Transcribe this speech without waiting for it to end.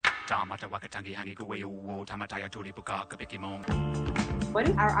What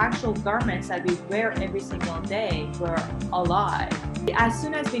if our actual garments that we wear every single day were alive? As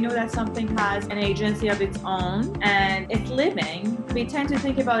soon as we know that something has an agency of its own and it's living, we tend to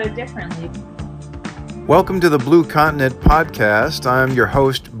think about it differently. Welcome to the Blue Continent Podcast. I'm your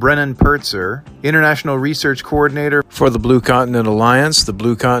host, Brennan Pertzer, International Research Coordinator for the Blue Continent Alliance, the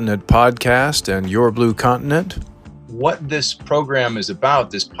Blue Continent Podcast, and Your Blue Continent. What this program is about,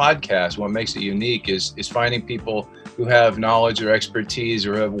 this podcast, what makes it unique is finding people who have knowledge or expertise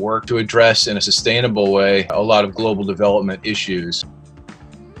or have worked to address in a sustainable way a lot of global development issues.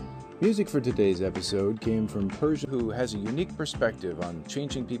 Music for today's episode came from Persia, who has a unique perspective on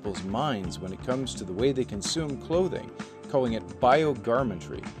changing people's minds when it comes to the way they consume clothing, calling it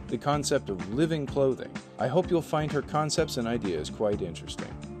biogarmentry, the concept of living clothing. I hope you'll find her concepts and ideas quite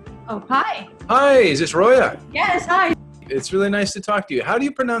interesting. Oh, hi. Hi, is this Roya? Yes, hi. It's really nice to talk to you. How do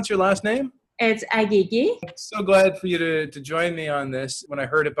you pronounce your last name? It's Agigi. So glad for you to join me on this. When I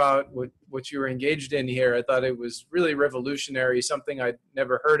heard about what you were engaged in here, I thought it was really revolutionary, something I'd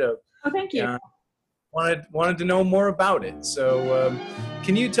never heard of. Oh, thank you. Wanted to know more about it. So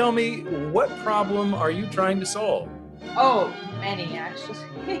can you tell me what problem are you trying to solve? Oh, many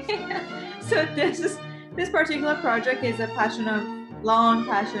actually. So this particular project is a long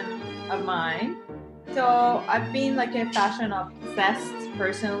passion of mine. So I've been like a fashion obsessed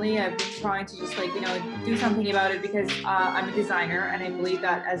personally. I've been trying to just do something about it because I'm a designer, and I believe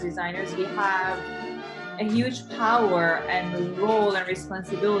that as designers we have a huge power and role and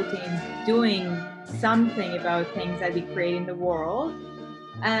responsibility in doing something about things that we create in the world.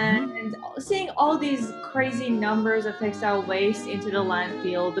 And seeing all these crazy numbers of textile waste into the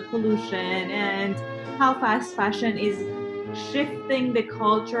landfill, the pollution, and how fast fashion is shifting the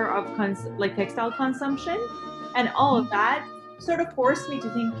culture of textile consumption, and all of that sort of forced me to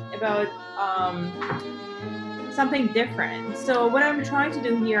think about something different. So what I'm trying to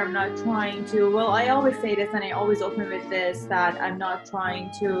do here, I'm not trying to, I always say this and I always open with this, that I'm not trying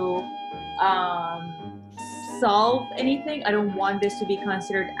to solve anything. I don't want this to be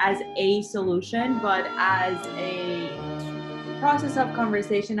considered as a solution, but as a process of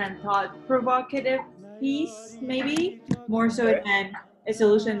conversation and thought provocative piece, maybe more so than a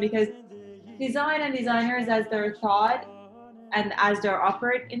solution, because design and designers, as they're taught and as they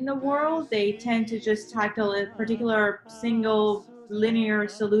operate in the world, they tend to just tackle a particular single linear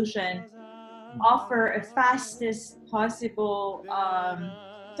solution, offer a fastest possible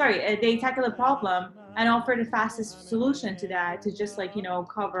they tackle a problem and offer the fastest solution to that, to just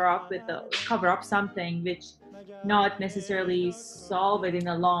cover up something, which not necessarily solve it in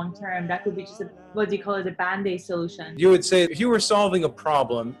the long term. That could be just what do you call it, a band-aid solution. You would say if you were solving a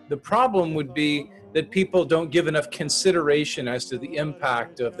problem, the problem would be that people don't give enough consideration as to the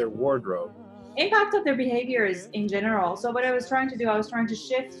impact of their wardrobe. Impact of their behaviors in general. So what I was trying to do, I was trying to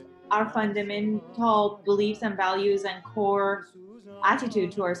shift our fundamental beliefs and values and core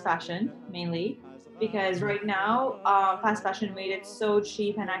attitude towards fashion, mainly. Because right now, fast fashion made it so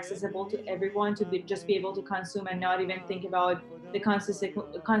cheap and accessible to everyone to just be able to consume and not even think about the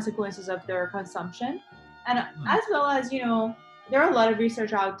consequences of their consumption. And as well as, there are a lot of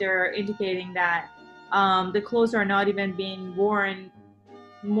research out there indicating that the clothes are not even being worn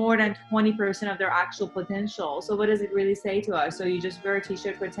more than 20% of their actual potential. So what does it really say to us? So you just wear a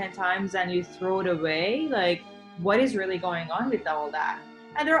t-shirt for 10 times and you throw it away? Like, what is really going on with all that?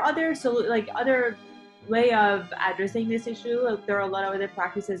 And there are other way of addressing this issue. There are a lot of other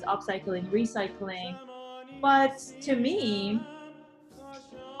practices, upcycling, recycling. But to me,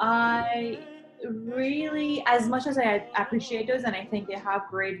 I really, as much as I appreciate those and I think they have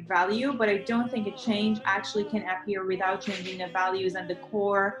great value, but I don't think a change actually can appear without changing the values and the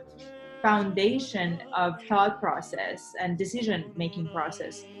core foundation of thought process and decision-making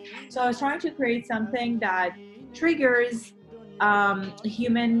process. So I was trying to create something that triggers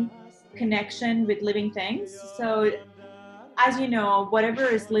human connection with living things. So as you know, whatever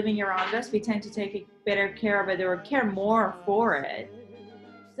is living around us, we tend to take better care of it or care more for it.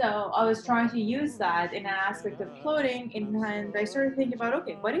 So I was trying to use that in an aspect of clothing, and I started thinking about,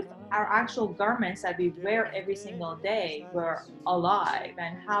 okay, what if our actual garments that we wear every single day were alive,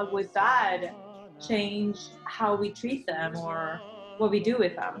 and how would that change how we treat them or what we do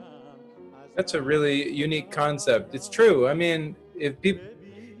with them? That's a really unique concept. It's true. I mean, if we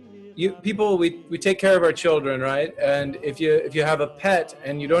take care of our children, right? And if you have a pet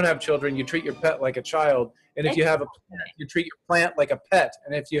and you don't have children, you treat your pet like a child. And if you have a plant, you treat your plant like a pet.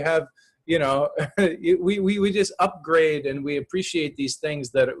 And if you have, we just upgrade and we appreciate these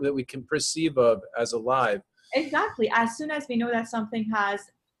things that we can perceive of as alive. Exactly. As soon as we know that something has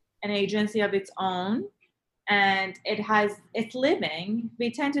an agency of its own, and it's living,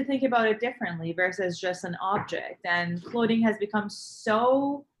 we tend to think about it differently versus just an object. And clothing has become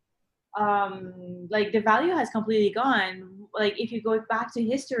so like the value has completely gone. Like if you go back to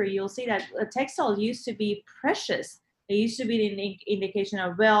history, you'll see that a textile used to be precious. It used to be an indication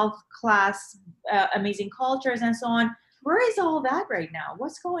of wealth, class, amazing cultures, and so on. Where is all that right now?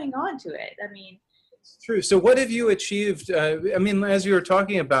 What's going on to it? I mean, It's true. So what have you achieved? I mean, as you were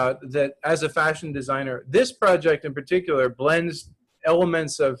talking about that as a fashion designer, this project in particular blends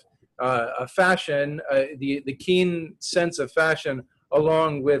elements of fashion, the keen sense of fashion,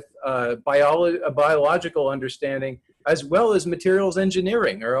 along with a biological understanding, as well as materials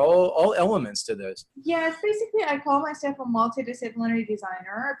engineering, are all elements to this. yes, basically, I call myself a multidisciplinary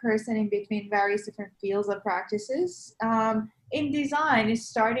designer, a person in between various different fields of practices. In design, it's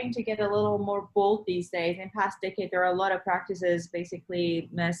starting to get a little more bold these days. In past decade, there are a lot of practices basically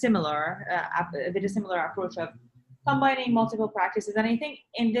similar, with a similar approach of combining multiple practices. And I think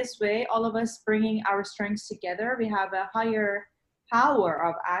in this way, all of us bringing our strengths together, we have a higher power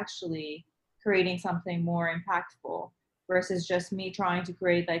of actually creating something more impactful versus just me trying to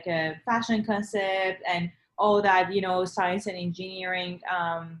create like a fashion concept and all that, science and engineering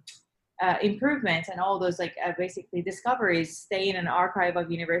improvements and all those like basically discoveries stay in an archive of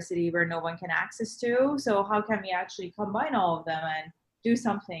university where no one can access to. So how can we actually combine all of them and do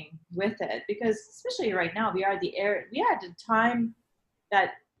something with it? Because especially right now, we are at the time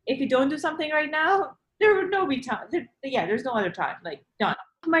that if you don't do something right now, there would no be time. There's no other time. Like done.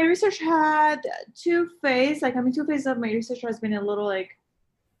 My research had two phases. Two phases of my research has been a little like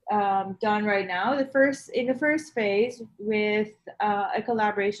done right now. In the first phase with a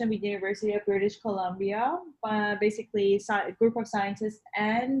collaboration with the University of British Columbia, basically a group of scientists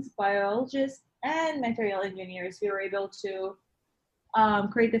and biologists and material engineers, we were able to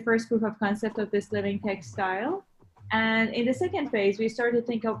create the first proof of concept of this living textile. And in the second phase, we started to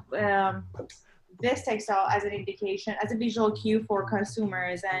think of this textile as an indication, as a visual cue for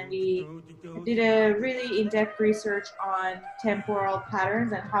consumers. And we did a really in-depth research on temporal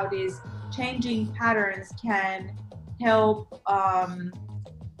patterns and how these changing patterns can help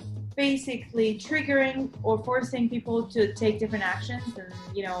basically triggering or forcing people to take different actions. And,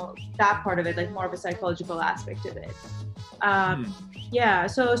 that part of it, like more of a psychological aspect of it.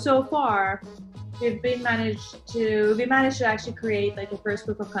 So far, we managed to actually create like the first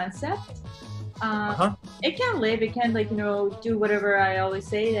proof of concept. It can live, it can do whatever I always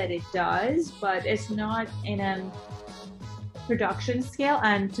say that it does, but it's not in a production scale.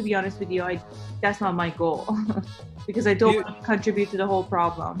 And to be honest with you, that's not my goal because I don't want to contribute to the whole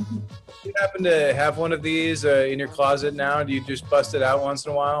problem. Do you happen to have one of these in your closet now? Do you just bust it out once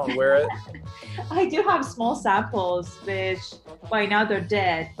in a while and wear it? I do have small samples, which by now they're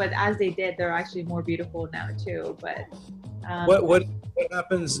dead, but as they did, they're actually more beautiful now too. But what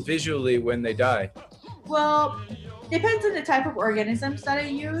happens visually when they die? Well, depends on the type of organisms that I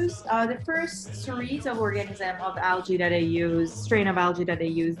use. The first series of strain of algae that I use,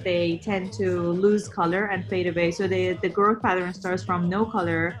 they tend to lose color and fade away. So the growth pattern starts from no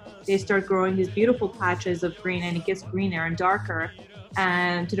color. They start growing these beautiful patches of green, and it gets greener and darker,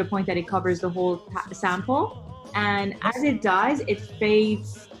 and to the point that it covers the whole sample. And as it dies, it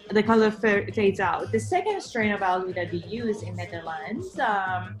fades. The color fades out. The second strain of algae that we use in Netherlands,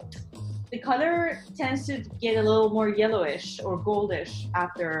 the color tends to get a little more yellowish or goldish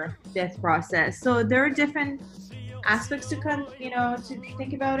after death process. So there are different aspects to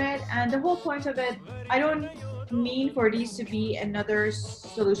think about it. And the whole point of it, I don't mean for these to be another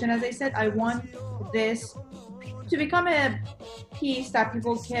solution. As I said, I want this to become a piece that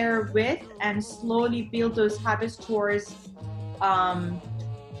people care with and slowly build those habits towards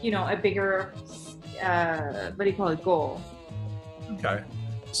a bigger goal. Okay.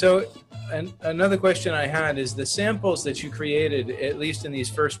 So another question I had is the samples that you created, at least in these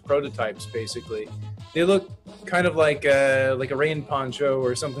first prototypes, basically, they look kind of like a rain poncho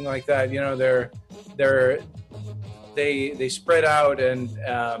or something like that. They spread out and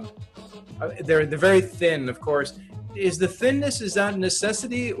they're very thin, of course. Is the thinness, is that a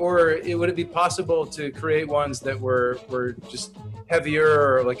necessity, or would it be possible to create ones that were just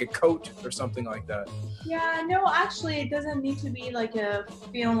heavier, or like a coat or something like that? Yeah, no, actually, it doesn't need to be like a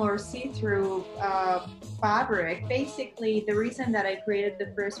film or see-through fabric. Basically, the reason that I created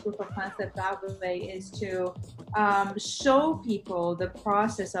the first proof of concept that way is to show people the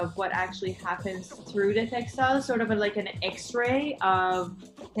process of what actually happens through the textile, sort of like an X-ray of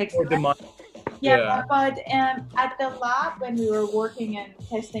textile. Yeah, but at the lab when we were working and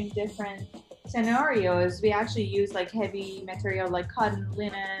testing different scenarios, we actually use like heavy material like cotton,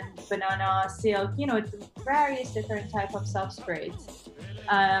 linen, banana, silk, various different type of substrates.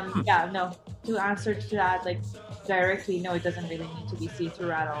 Yeah, no, to answer to that, like directly, no, it doesn't really need to be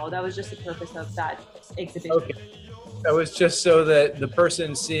see-through at all. That was just the purpose of that exhibition. Okay. That was just so that the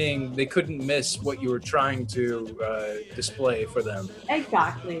person seeing, they couldn't miss what you were trying to display for them.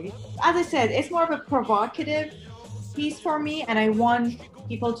 Exactly. As I said, it's more of a provocative piece for me, and I want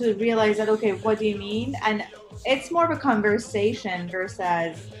people to realize that, okay, what do you mean? And it's more of a conversation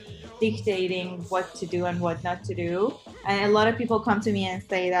versus dictating what to do and what not to do. And a lot of people come to me and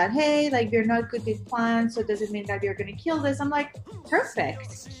say that, hey, like, you're not good with plants, so does it mean that you're going to kill this? I'm like,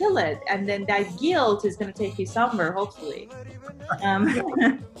 perfect, kill it. And then that guilt is going to take you somewhere, hopefully.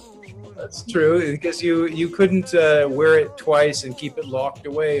 That's true, because you couldn't wear it twice and keep it locked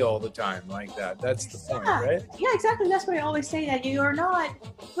away all the time like that. That's the point, right? Yeah, exactly. That's what I always say, that you're not,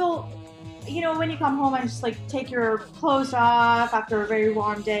 well, when you come home and just like take your clothes off after a very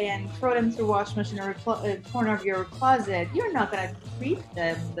warm day and throw them through wash machine or a corner of your closet, you're not going to treat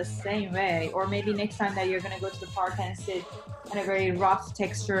them the same way. Or maybe next time that you're going to go to the park and sit on a very rough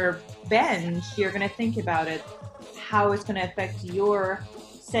texture bench, you're going to think about it, how it's going to affect your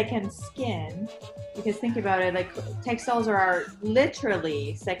second skin. Because think about it, like, textiles are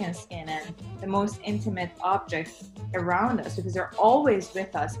literally second skin and the most intimate objects around us, because they're always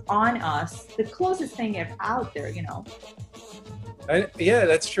with us, on us, the closest thing out there, Yeah,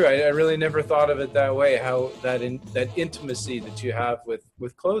 that's true. I really never thought of it that way, how that intimacy that you have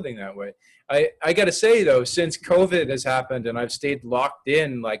with clothing that way. I got to say, though, since COVID has happened and I've stayed locked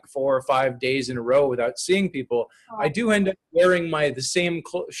in like 4 or 5 days in a row without seeing people, I do end up wearing the same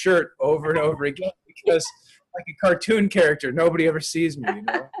shirt over and over again, because like a cartoon character, nobody ever sees me,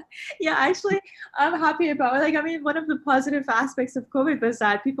 Yeah, actually, I'm happy about it. Like, I mean, one of the positive aspects of COVID was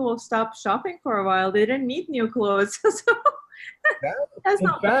that people will stop shopping for a while. They didn't need new clothes. So that's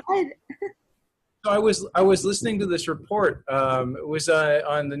not bad. So I was listening to this report. It was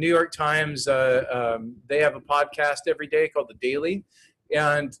on the New York Times. They have a podcast every day called The Daily,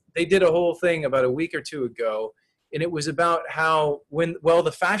 and they did a whole thing about a week or two ago, and it was about how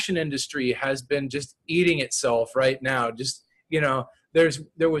the fashion industry has been just eating itself right now. Just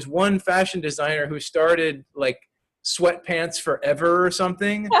there was one fashion designer who started like sweatpants forever or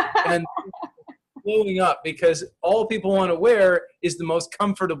something, and blowing up because all people want to wear is the most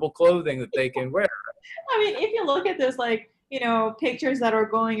comfortable clothing that they can wear. I mean, if you look at this, like, pictures that are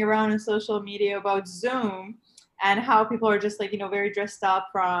going around in social media about Zoom and how people are just like, very dressed up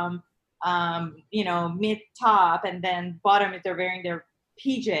from, mid top, and then bottom if they're wearing their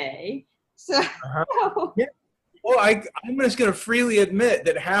PJ. So, yeah. Well, I'm just going to freely admit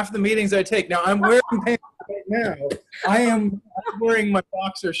that half the meetings I take, now I'm wearing pants right now. I'm wearing my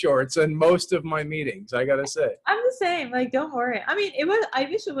boxer shorts in most of my meetings, I got to say. I'm the same. Like, don't worry. I mean, I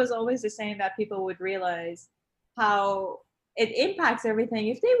wish it was always the same, that people would realize how it impacts everything.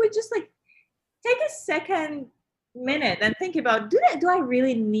 If they would just like take a second minute and think about, do I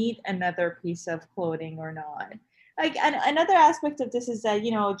really need another piece of clothing or not? Like, and another aspect of this is that,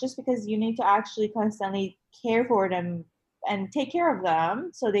 just because you need to actually constantly care for them and take care of them,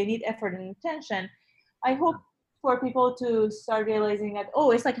 so they need effort and attention. I hope for people to start realizing that,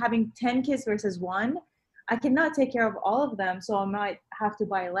 it's like having 10 kids versus one. I cannot take care of all of them, so I might have to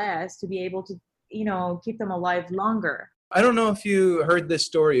buy less to be able to, keep them alive longer. I don't know if you heard this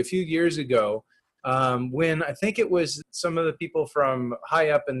story a few years ago, when I think it was some of the people from high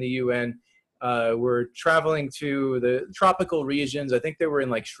up in the UN were traveling to the tropical regions. I think they were in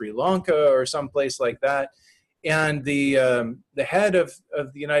like Sri Lanka or someplace like that. And the head of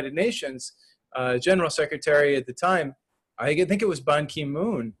the United Nations, General Secretary at the time, I think it was Ban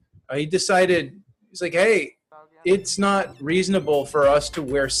Ki-moon, he decided, he's like, hey, it's not reasonable for us to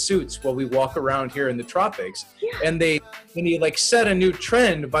wear suits while we walk around here in the tropics. Yeah. And he like set a new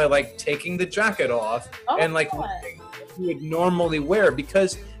trend by like taking the jacket off and like what you would normally wear,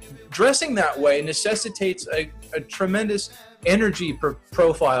 because dressing that way necessitates a tremendous energy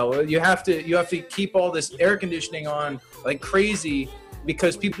profile. You have to keep all this air conditioning on like crazy,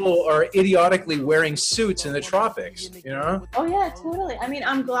 because people are idiotically wearing suits in the tropics, Oh yeah, totally. I mean,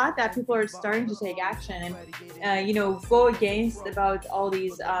 I'm glad that people are starting to take action and, go against about all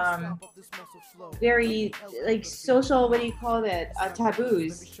these very like social, what do you call it,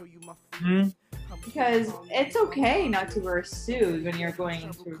 taboos. Mm-hmm. Because it's okay not to wear a suit when you're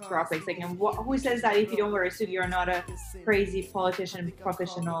going through tropics. Like, and who says that if you don't wear a suit, you're not a crazy politician,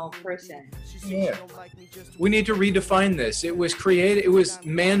 professional person? Yeah. We need to redefine this. It was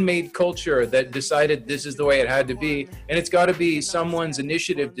man-made culture that decided this is the way it had to be. And it's got to be someone's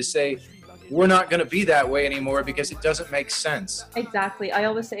initiative to say, we're not going to be that way anymore because it doesn't make sense. Exactly. I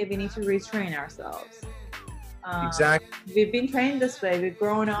always say we need to retrain ourselves. Exactly. We've been trained this way. We've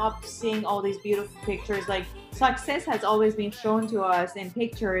grown up seeing all these beautiful pictures. Like success has always been shown to us in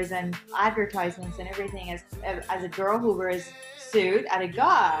pictures and advertisements and everything as a girl who wears suit and a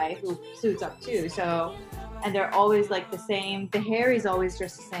guy who suits up too. So, and they're always like the same. The hair is always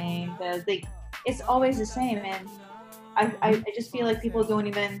just the same. It's always the same. And I just feel like people don't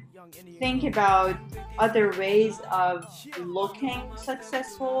even think about other ways of looking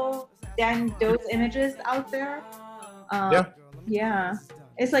successful than those images out there. Yeah.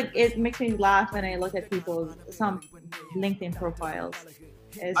 It's like, it makes me laugh when I look at some LinkedIn profiles.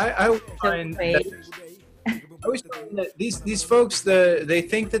 I always find that these folks, they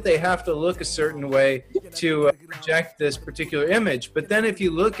think that they have to look a certain way to project this particular image. But then if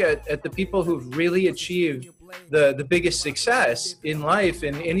you look at the people who've really achieved the biggest success in life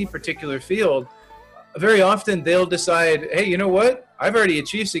in any particular field, very often they'll decide, hey, you know what? I've already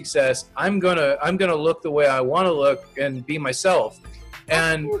achieved success. I'm gonna look the way I want to look and be myself.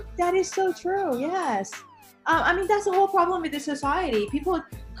 And that is so true. Yes. I mean, that's the whole problem with the society. People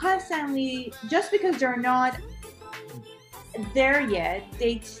constantly, just because they're not there yet,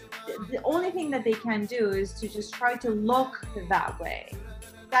 the only thing that they can do is to just try to look that way.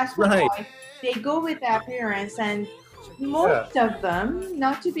 That's why they go with the appearance, and most of them,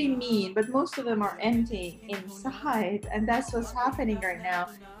 not to be mean, but most of them are empty inside, and that's what's happening right now.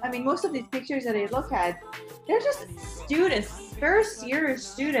 I mean, most of these pictures that I look at, they're just students, first-year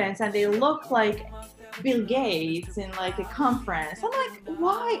students, and they look like Bill Gates in like a conference. I'm like,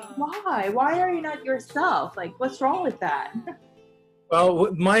 why are you not yourself? Like, what's wrong with that?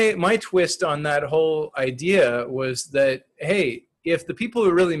 Well, my twist on that whole idea was that, hey, if the people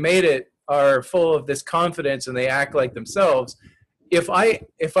who really made it are full of this confidence and they act like themselves, if I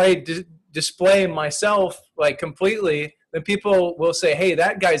display myself like completely, then people will say, hey,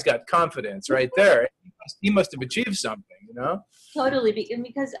 that guy's got confidence right there. He must have achieved something, you know? Totally,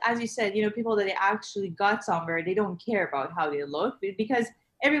 because as you said, you know, people that they actually got somewhere, they don't care about how they look because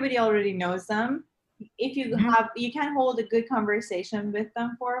everybody already knows them. If you you can hold a good conversation with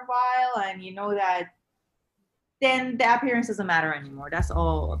them for a while, and you know that, then the appearance doesn't matter anymore. That's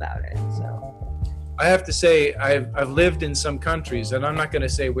all about it. So I have to say, I've lived in some countries, and I'm not going to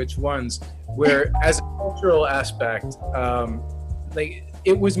say which ones, where as a cultural aspect,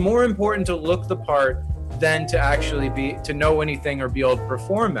 it was more important to look the part than to actually to know anything or be able to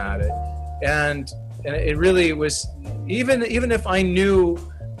perform at it. And it really was, even if I knew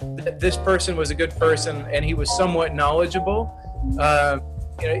that this person was a good person and he was somewhat knowledgeable,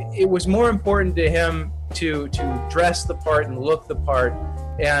 it was more important to him to dress the part and look the part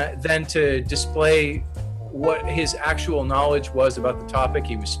than to display what his actual knowledge was about the topic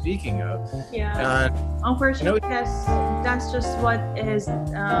he was speaking of. Yeah. Unfortunately, that's just what is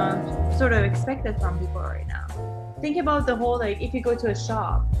sort of expected from people right now. Think about the whole, like, if you go to a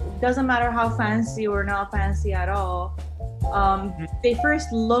shop, it doesn't matter how fancy or not fancy at all. They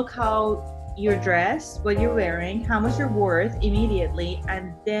first look how you're dressed, what you're wearing, how much you're worth immediately,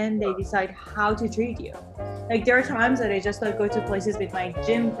 and then they decide how to treat you. Like, there are times that I just like go to places with my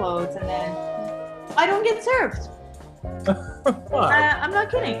gym clothes and then I don't get served. I'm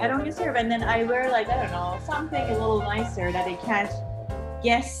not kidding. I don't get served. And then I wear, like, I don't know, something a little nicer that I can't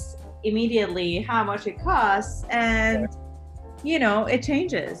guess immediately how much it costs. And, you know, it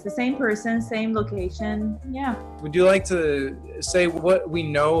changes. The same person, same location. Yeah. Would you like to say what we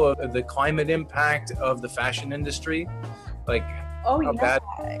know of the climate impact of the fashion industry? Like,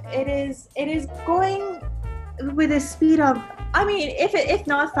 it is going with the speed of, I mean, if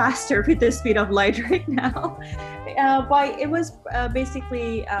not faster, with the speed of light right now. It was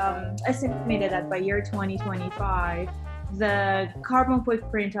basically estimated that by year 2025, the carbon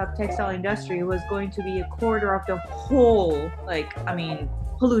footprint of textile industry was going to be a quarter of the whole,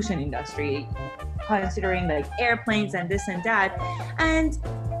 pollution industry, considering like airplanes and this and that. And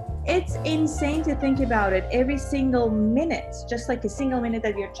it's insane to think about it. Every single minute, just like a single minute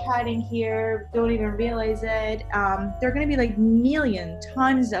that we're chatting here, don't even realize it, there are going to be like million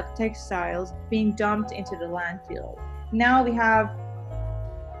tons of textiles being dumped into the landfill. Now we have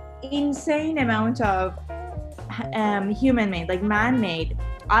insane amount of human-made, like man-made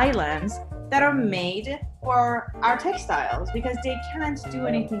islands that are made for our textiles because they can't do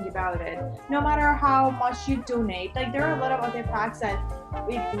anything about it. No matter how much you donate, like there are a lot of other facts that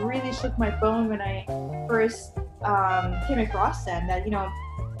it really shook my bone when I first came across them, that, you know,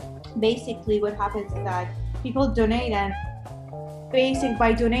 basically what happens is that people donate and basic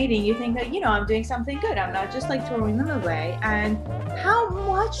by donating, you think that, I'm doing something good. I'm not just like throwing them away. And how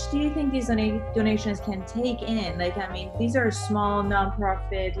much do you think these donations can take in? Like, I mean, these are small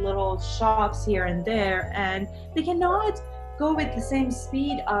nonprofit little shops here and there, and they cannot go with the same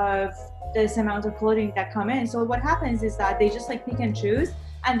speed of this amount of clothing that come in. So what happens is that they just like pick and choose,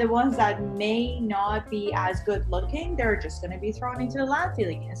 and the ones that may not be as good looking, they're just going to be thrown into the landfill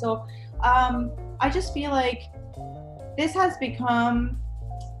again. So I just feel like this has become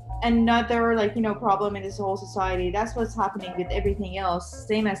another problem in this whole society. That's what's happening with everything else,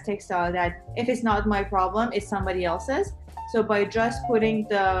 same as textile, that if it's not my problem, it's somebody else's. So by just putting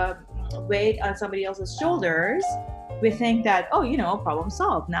the weight on somebody else's shoulders, we think that, problem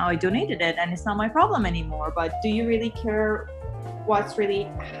solved, now I donated it and it's not my problem anymore. But do you really care what's really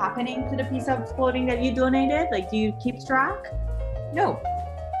happening to the piece of clothing that you donated? Like, do you keep track?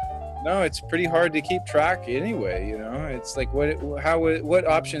 No, it's pretty hard to keep track anyway. It's like, what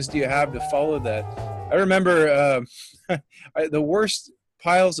options do you have to follow that? I remember the worst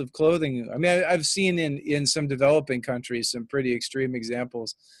piles of clothing. I mean, I've seen in some developing countries some pretty extreme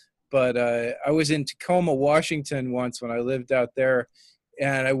examples, but I was in Tacoma, Washington once when I lived out there,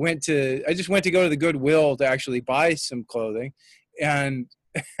 and I just went to go to the Goodwill to actually buy some clothing, and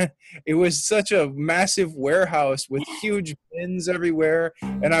it was such a massive warehouse with huge bins everywhere,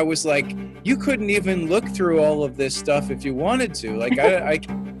 and I was like, you couldn't even look through all of this stuff if you wanted to. Like, I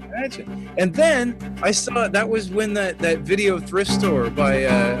can't imagine. And then I saw, that was when that video thrift store by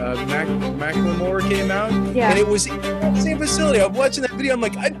Macklemore came out, yeah, and it was in the same facility. I'm watching that video, I'm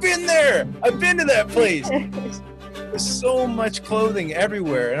like, I've been there, I've been to that place. There's so much clothing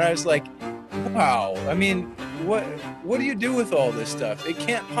everywhere, and I was like, wow. I mean, what do you do with all this stuff? It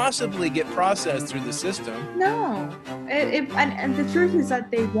can't possibly get processed through the system. No, and the truth is that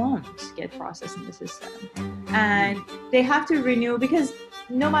they won't get processed in the system, and they have to renew, because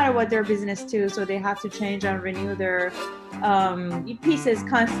no matter what their business too, so they have to change and renew their pieces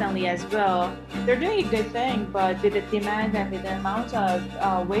constantly as well. They're doing a good thing, but with the demand and with the amount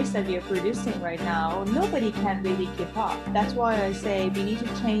of waste that we are producing right now, nobody can really keep up. That's why I say we need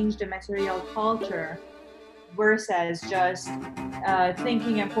to change the material culture versus just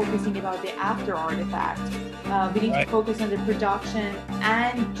thinking and focusing about the after artifact. We need to focus on the production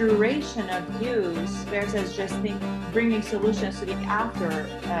and duration of use versus just bringing solutions to the after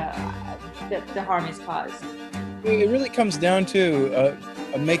the harm is caused. It really comes down to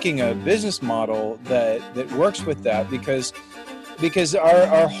making a business model that works with that, because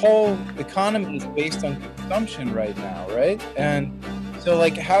our whole economy is based on consumption right now, right? And so,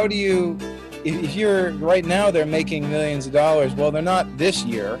 like, how do you, if you're right now they're making millions of dollars, well, they're not this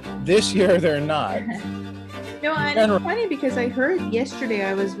year they're not. No, and it's funny because I heard yesterday,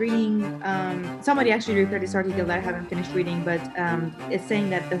 I was reading, somebody actually referred this article that I haven't finished reading, but it's saying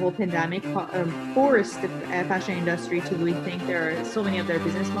that the whole pandemic forced the fashion industry to rethink so many of their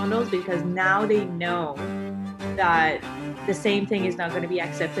business models, because now they know that the same thing is not going to be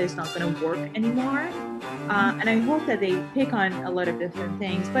accepted, it's not going to work anymore. And I hope that they pick on a lot of different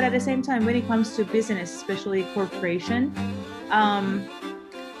things. But at the same time, when it comes to business, especially corporation,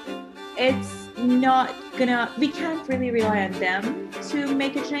 it's not we can't really rely on them to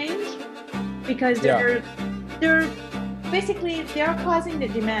make a change, because they're basically, they are causing the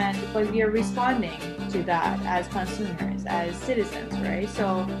demand, but we are responding to that as consumers, as citizens, right?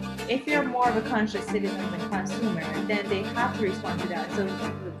 So if you're more of a conscious citizen than consumer, then they have to respond to that. So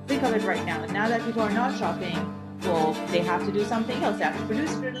think of it right now that people are not shopping, well, they have to do something else. They have to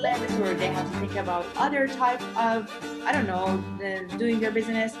produce for less, or they have to think about other type of, doing their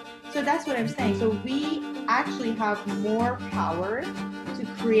business. So that's what I'm saying. So we actually have more power to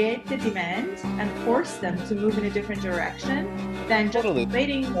create the demand and force them to move in a different direction than just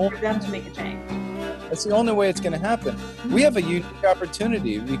waiting for them to make a change. That's the only way it's going to happen. We have a unique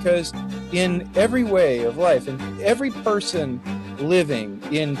opportunity, because in every way of life, and every person living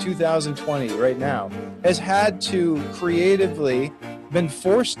in 2020 right now has had to creatively been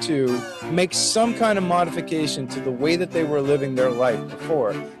forced to make some kind of modification to the way that they were living their life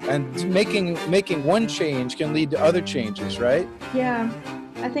before, and making one change can lead to other changes, right? Yeah,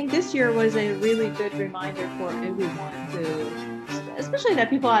 I think this year was a really good reminder for everyone to, especially that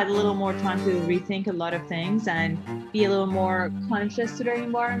people had a little more time to rethink a lot of things and be a little more conscious to their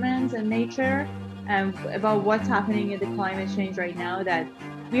environment and nature, and about what's happening in the climate change right now, that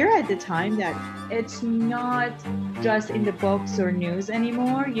we're at the time that it's not just in the books or news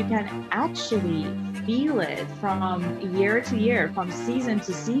anymore. You can actually feel it from year to year, from season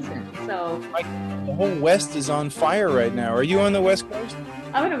to season. So Like the whole West is on fire right now. Are you on the West Coast?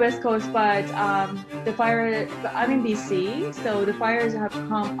 I'm on the West Coast, but I'm in BC, so the fires have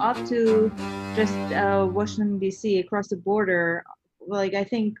come up to just Washington DC across the border. Like I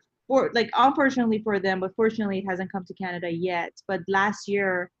think for like unfortunately for them, but fortunately it hasn't come to Canada yet. But last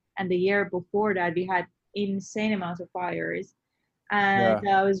year and the year before that, we had insane amounts of fires. And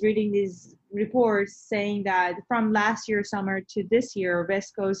Yeah. I was reading these reports saying that from last year summer to this year,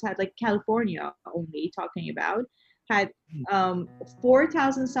 West Coast had like California only talking about had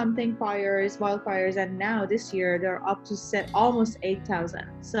 4,000 something wildfires, and now this year they're up to almost 8,000.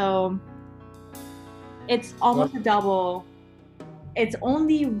 So it's Well, almost a double. It's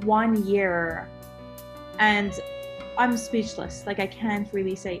only 1 year, and I'm speechless. Like I can't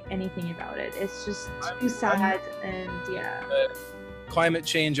really say anything about it. It's just too sad, and yeah. climate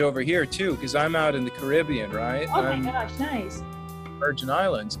change over here too, because I'm out in the Caribbean, right? Oh my I'm gosh, nice. Virgin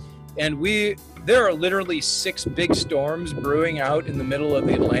Islands, and there are literally 6 big storms brewing out in the middle of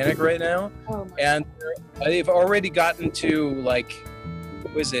the Atlantic right now, Oh my. and they've already gotten to like,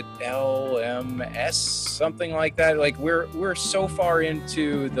 was it LMS, something like that? Like we're so far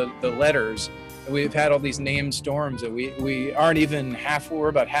into the letters. We've had all these named storms that we aren't even we're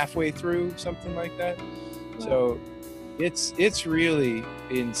about halfway through, something like that. Wow. So it's really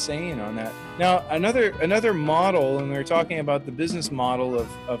insane on that. Now another model, and we're talking about the business model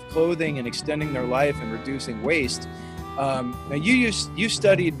of clothing and extending their life and reducing waste. Now you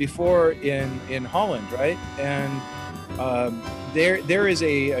studied before in Holland, right? And there is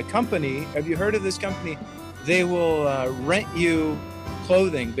a company. Have you heard of this company? They will rent you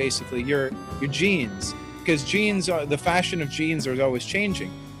clothing, basically your jeans, because the fashion of jeans are always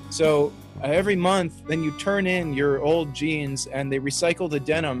changing. So every month, then you turn in your old jeans, and they recycle the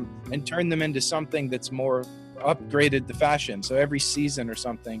denim and turn them into something that's more upgraded the fashion. So every season or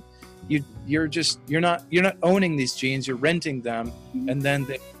something, you're not owning these jeans, you're renting them, and then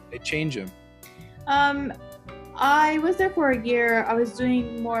they change them. I was there for a year. I was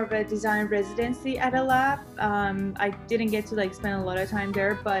doing more of a design residency at a lab. I didn't get to like spend a lot of time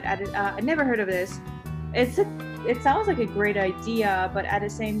there, but I never heard of this. It sounds like a great idea, but at the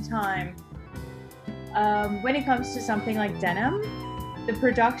same time, when it comes to something like denim, the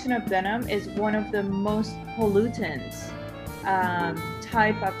production of denim is one of the most pollutant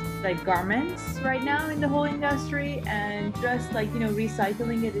type of like garments right now in the whole industry, and just like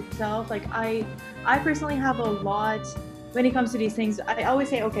recycling it itself, like I personally have a lot when it comes to these things. I always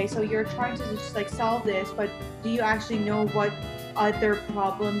say, okay, so you're trying to just like solve this, but do you actually know what other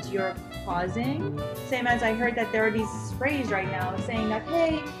problems you're causing? Same as I heard that there are these sprays right now saying that,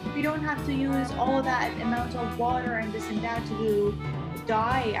 hey, we don't have to use all that amount of water and this and that to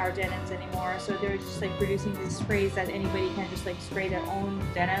dye our denims anymore, so they're just like producing these sprays that anybody can just like spray their own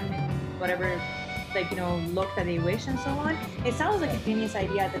denim in whatever look that they wish and so on. It sounds like a genius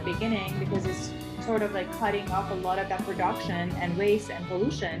idea at the beginning because it's sort of like cutting off a lot of that production and waste and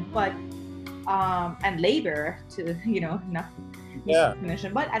pollution, but and labor to not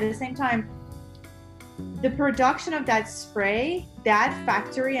definition. But at the same time, the production of that spray, that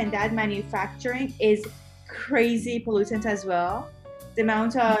factory and that manufacturing is crazy pollutant as well. The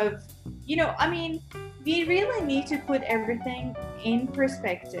amount of we really need to put everything in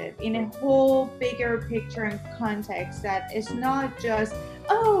perspective, in a whole bigger picture and context, that it's not just,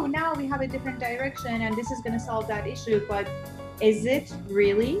 oh, now we have a different direction and this is going to solve that issue, but is it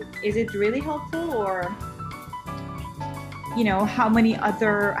really helpful? Or how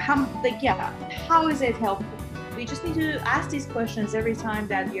is it helpful? We just need to ask these questions every time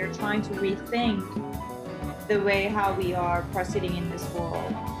that we are trying to rethink the way how we are proceeding in this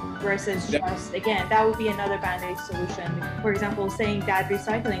world, versus just, again, that would be another band-aid solution. For example, saying that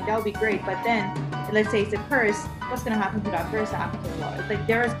recycling, that would be great, but then let's say it's a curse, what's going to happen to that curse afterwards? Like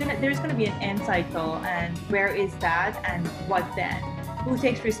there's going to be an end cycle, and where is that, and what then? Who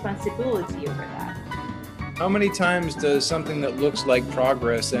takes responsibility over that? How many times does something that looks like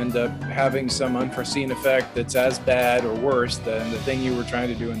progress end up having some unforeseen effect that's as bad or worse than the thing you were trying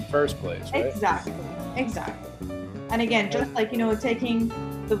to do in the first place, right? Exactly. And again, just like taking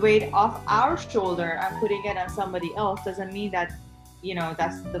the weight off our shoulder and putting it on somebody else doesn't mean that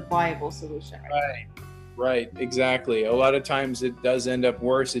that's the viable solution, right, exactly. A lot of times it does end up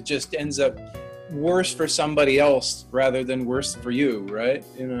worse. It just ends up worse for somebody else rather than worse for you, right?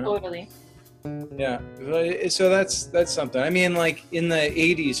 Totally. Yeah, so that's something. I mean, like in the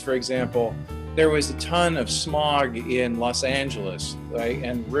 80s, for example, there was a ton of smog in Los Angeles, right,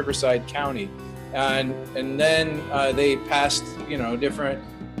 and Riverside County, and then they passed different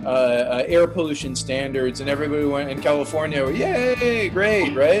air pollution standards, and everybody went in California, yay,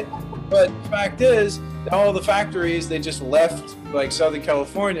 great, right? But the fact is, all the factories, they just left like Southern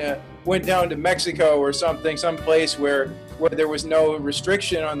California, went down to Mexico or something, some place where there was no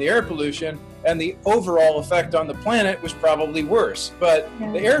restriction on the air pollution, and the overall effect on the planet was probably worse. But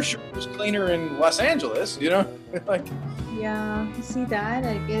the air sure was cleaner in Los Angeles, you know? Like, yeah, you see that?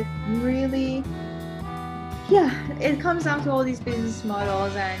 Like, it really, it comes down to all these business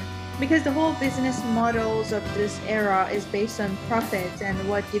models, and because the whole business models of this era is based on profit and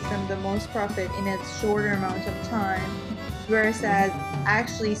what gives them the most profit in a shorter amount of time, versus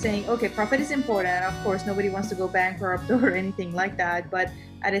actually saying, okay, profit is important. Of course, nobody wants to go bankrupt or anything like that, but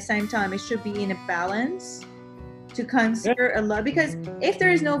at the same time, it should be in a balance to consider a lot, because if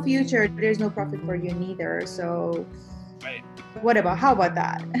there is no future, there's no profit for you neither. So how about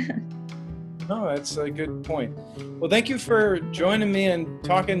that? No, that's a good point. Well, thank you for joining me and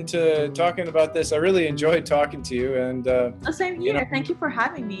talking about this. I really enjoyed talking to you, and same here. You know, thank you for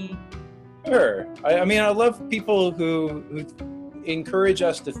having me. Sure. I mean, I love people who encourage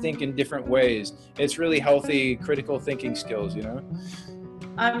us to think in different ways. It's really healthy, critical thinking skills, you know?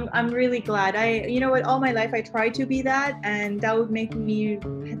 I'm really glad. You know what, all my life I try to be that, and that would make me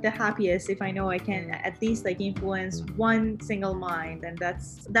the happiest if I know I can at least like influence one single mind, and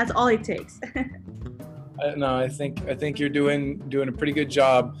that's all it takes. No, I think you're doing a pretty good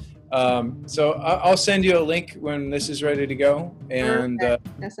job. So I'll send you a link when this is ready to go, and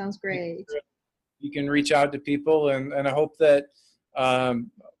that sounds great. You can reach out to people, and I hope that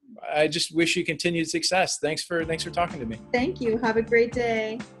I just wish you continued success. Thanks for talking to me. Thank you. Have a great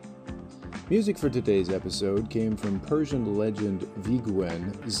day. Music for today's episode came from Persian legend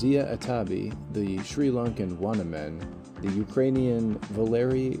Viguen, Zia Atabi, the Sri Lankan Wanamen, the Ukrainian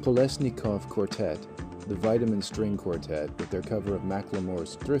Valery Kolesnikov Quartet, the Vitamin String Quartet with their cover of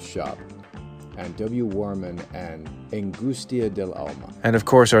Macklemore's Thrift Shop, and W. Warman and Angustia del Alma. And of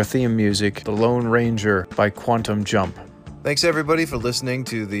course our theme music, The Lone Ranger by Quantum Jump. Thanks everybody for listening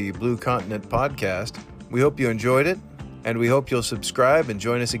to the Blue Continent podcast. We hope you enjoyed it, and we hope you'll subscribe and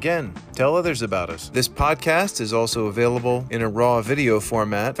join us again. Tell others about us. This podcast is also available in a raw video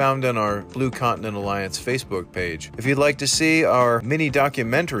format found on our Blue Continent Alliance Facebook page. If you'd like to see our mini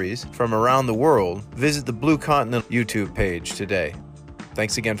documentaries from around the world, visit the Blue Continent YouTube page today.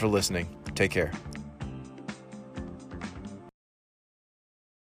 Thanks again for listening. Take care.